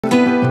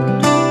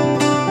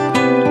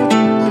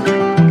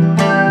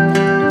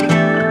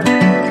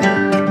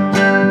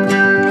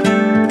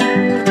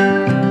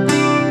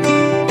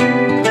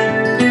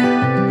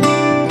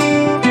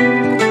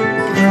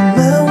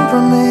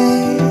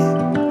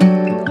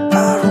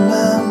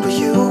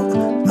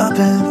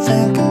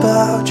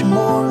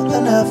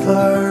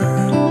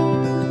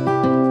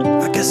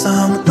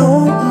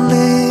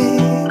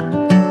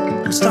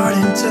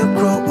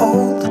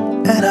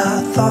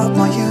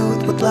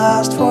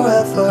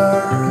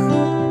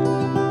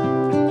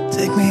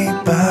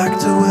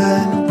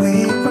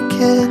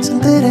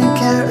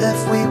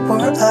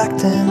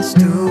acting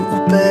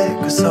stupid,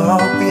 'cause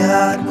all we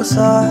had was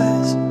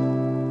us.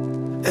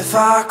 If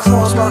I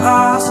close my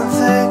eyes and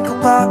think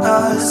about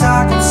us,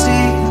 I can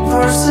see the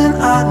person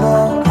I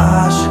know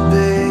I should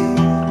be.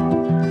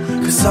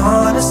 'Cause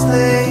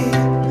honestly,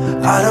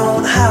 I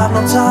don't have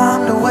no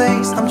time to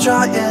waste. I'm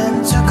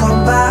trying to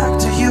come back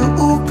to you,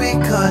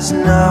 because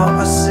now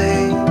I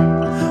see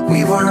we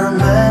were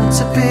meant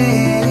to be.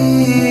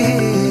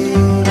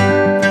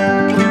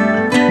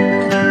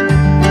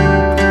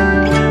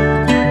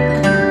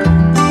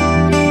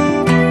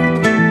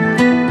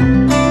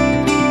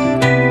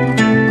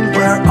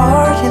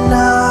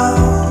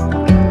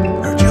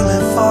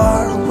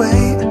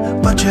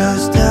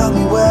 Just tell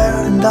me where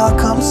and I'll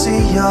come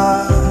see ya.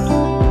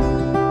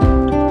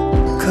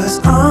 'Cause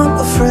I'm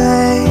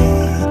afraid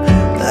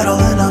that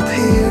I'll end up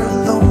here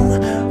alone.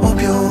 Hope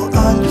you'll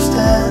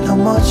understand how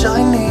much I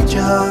need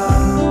ya.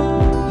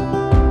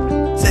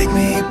 Take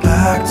me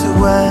back to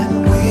when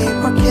we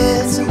were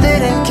kids and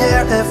didn't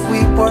care if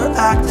we were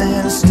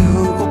acting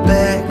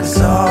stupid, 'cause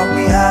all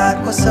we had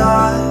was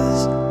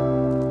us.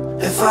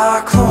 If I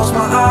close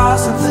my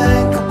eyes and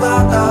think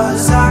about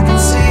us, I can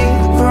see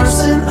the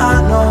person I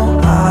know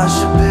I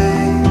should be.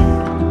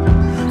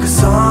 'Cause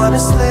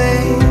honestly,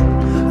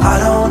 I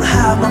don't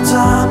have no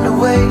time to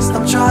waste.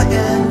 I'm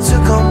trying to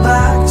come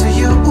back to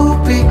you,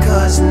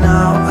 because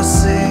now I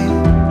see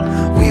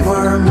we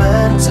were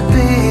meant to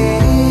be.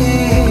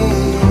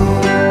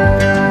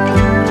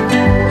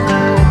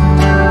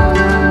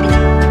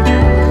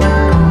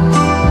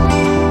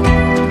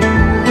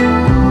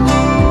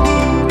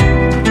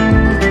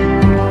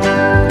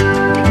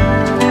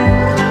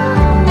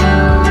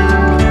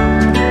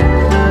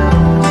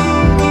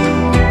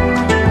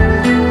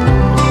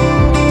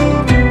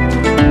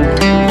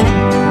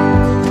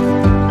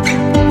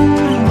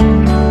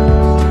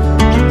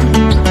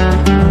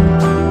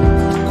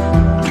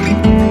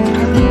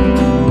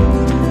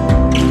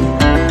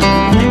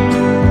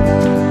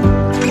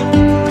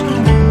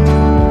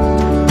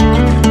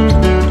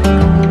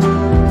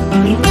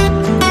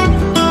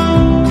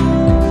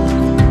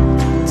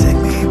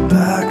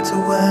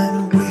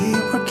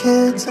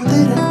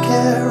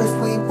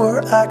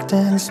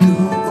 Acting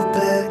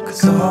stupid,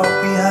 'cause all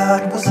we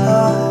had was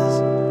us.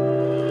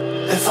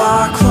 If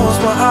I close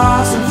my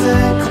eyes and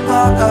think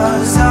about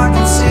us, I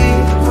can see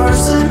the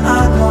person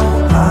I know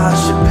I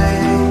should be.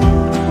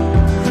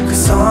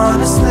 'Cause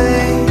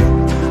honestly,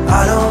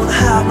 I don't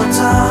have no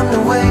time to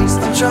waste.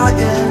 I'm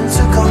trying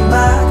to come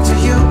back to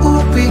you,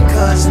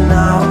 because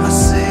now I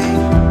see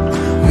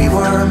we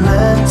were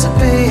meant to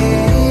be.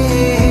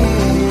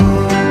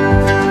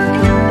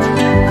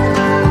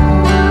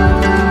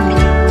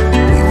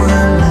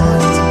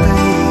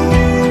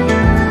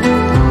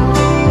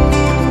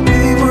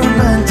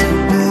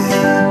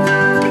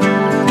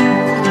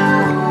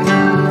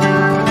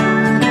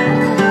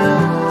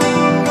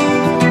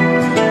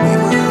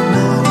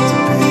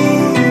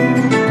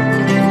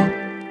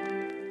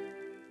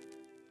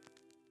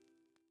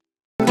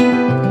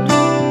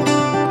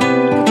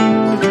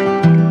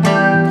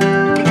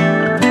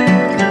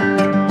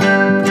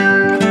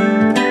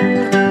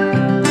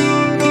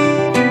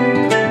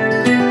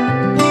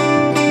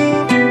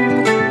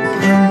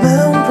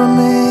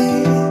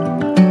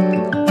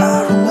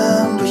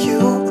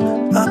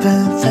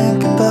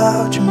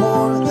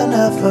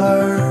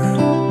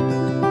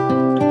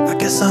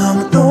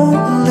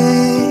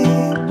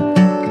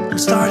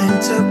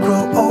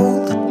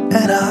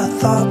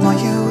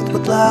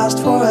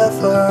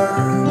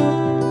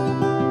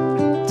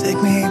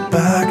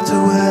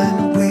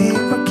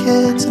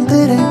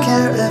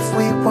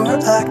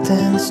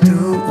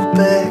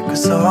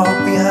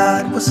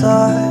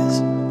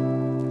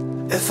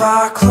 If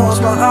I close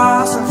my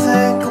eyes and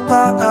think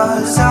about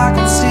us, I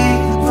can see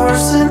the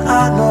person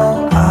I know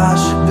I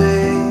should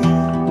be.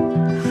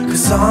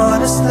 'Cause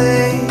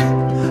honestly,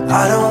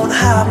 I don't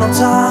have no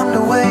time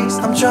to waste.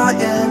 I'm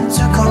trying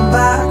to come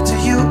back to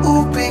you,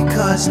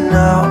 because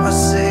now I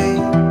see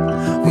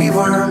we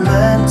were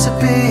meant to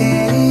be.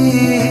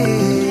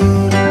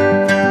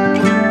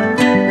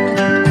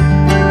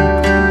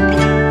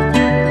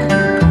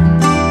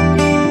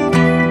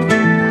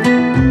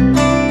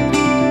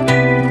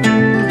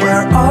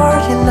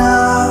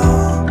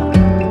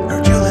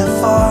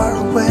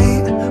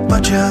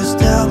 Just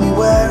tell me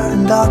where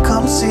and I'll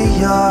come see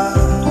ya.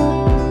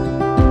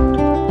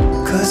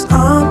 'Cause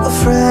I'm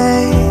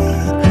afraid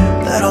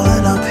that I'll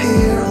end up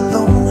here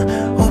alone.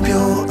 Hope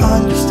you'll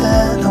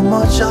understand how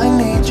much I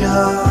need ya.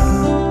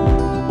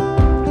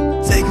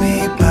 Take me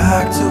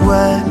back to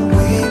when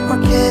we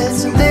were kids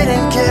and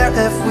didn't care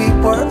if we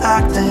were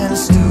acting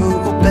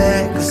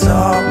stupid, 'cause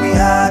all we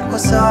had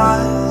was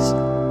us.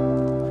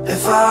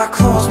 If I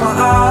close my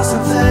eyes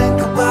and think